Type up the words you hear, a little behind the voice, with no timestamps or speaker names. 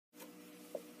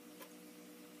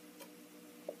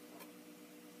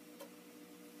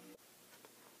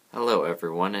Hello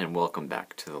everyone and welcome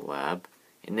back to the lab.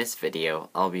 In this video,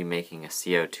 I'll be making a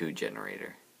CO2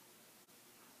 generator.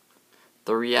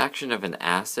 The reaction of an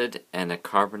acid and a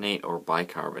carbonate or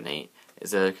bicarbonate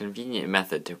is a convenient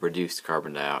method to produce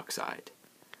carbon dioxide.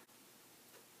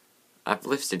 I've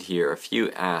listed here a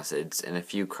few acids and a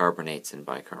few carbonates and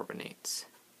bicarbonates.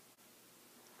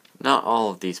 Not all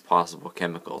of these possible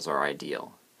chemicals are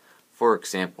ideal. For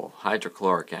example,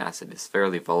 hydrochloric acid is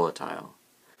fairly volatile.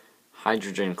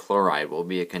 Hydrogen chloride will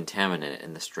be a contaminant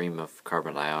in the stream of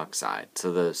carbon dioxide,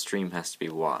 so the stream has to be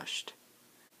washed.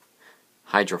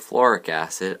 Hydrofluoric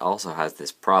acid also has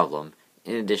this problem.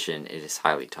 In addition, it is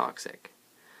highly toxic.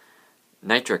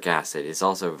 Nitric acid is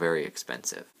also very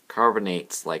expensive.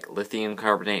 Carbonates like lithium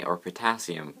carbonate or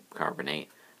potassium carbonate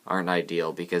aren't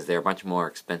ideal because they are much more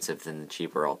expensive than the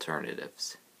cheaper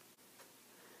alternatives.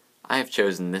 I have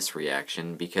chosen this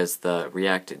reaction because the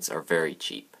reactants are very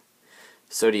cheap.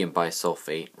 Sodium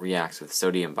bisulfate reacts with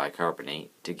sodium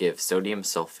bicarbonate to give sodium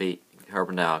sulfate,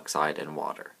 carbon dioxide, and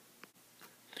water.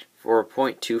 For a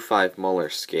 0.25 molar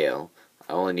scale,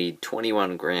 I will need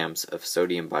 21 grams of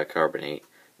sodium bicarbonate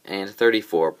and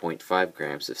 34.5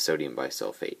 grams of sodium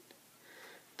bisulfate.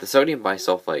 The sodium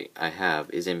bisulfate I have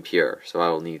is impure, so I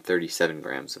will need 37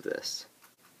 grams of this.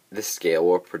 This scale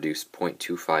will produce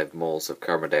 0.25 moles of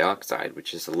carbon dioxide,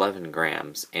 which is 11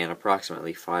 grams, and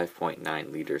approximately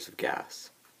 5.9 liters of gas.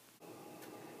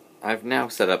 I've now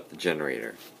set up the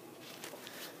generator.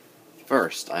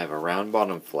 First, I have a round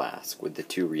bottom flask with the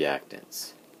two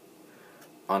reactants.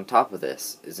 On top of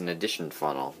this is an addition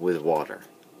funnel with water.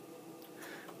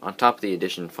 On top of the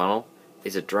addition funnel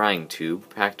is a drying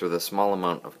tube packed with a small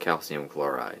amount of calcium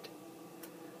chloride.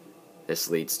 This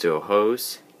leads to a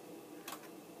hose,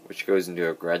 which goes into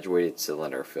a graduated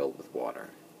cylinder filled with water.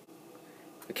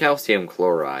 The calcium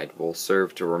chloride will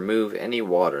serve to remove any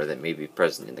water that may be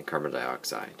present in the carbon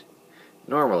dioxide.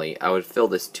 Normally, I would fill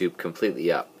this tube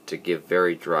completely up to give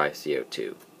very dry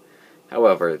CO2.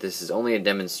 However, this is only a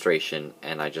demonstration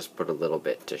and I just put a little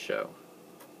bit to show.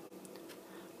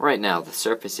 Right now, the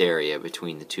surface area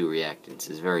between the two reactants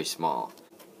is very small.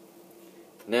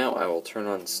 Now I will turn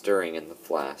on stirring in the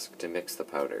flask to mix the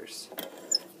powders.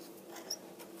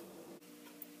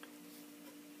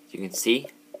 You can see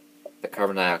the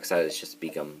carbon dioxide has just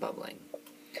begun bubbling.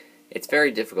 It's very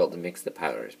difficult to mix the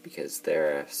powders because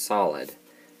they're solid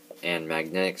and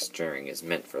magnetic stirring is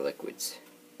meant for liquids.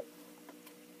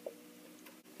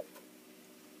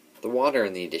 The water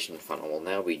in the addition funnel will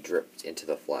now be dripped into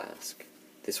the flask.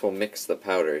 This will mix the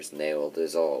powders and they will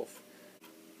dissolve.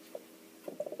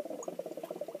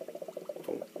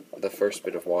 The first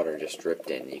bit of water just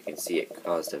dripped in. You can see it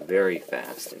caused a very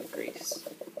fast increase.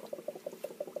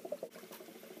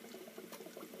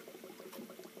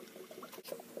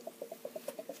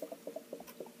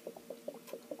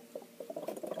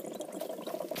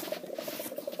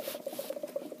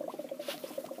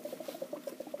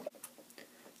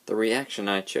 The reaction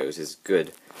I chose is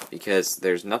good because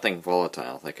there's nothing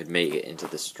volatile that could make it into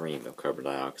the stream of carbon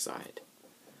dioxide.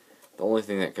 The only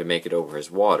thing that could make it over is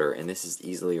water, and this is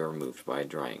easily removed by a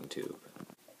drying tube.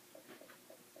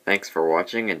 Thanks for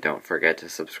watching, and don't forget to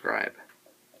subscribe.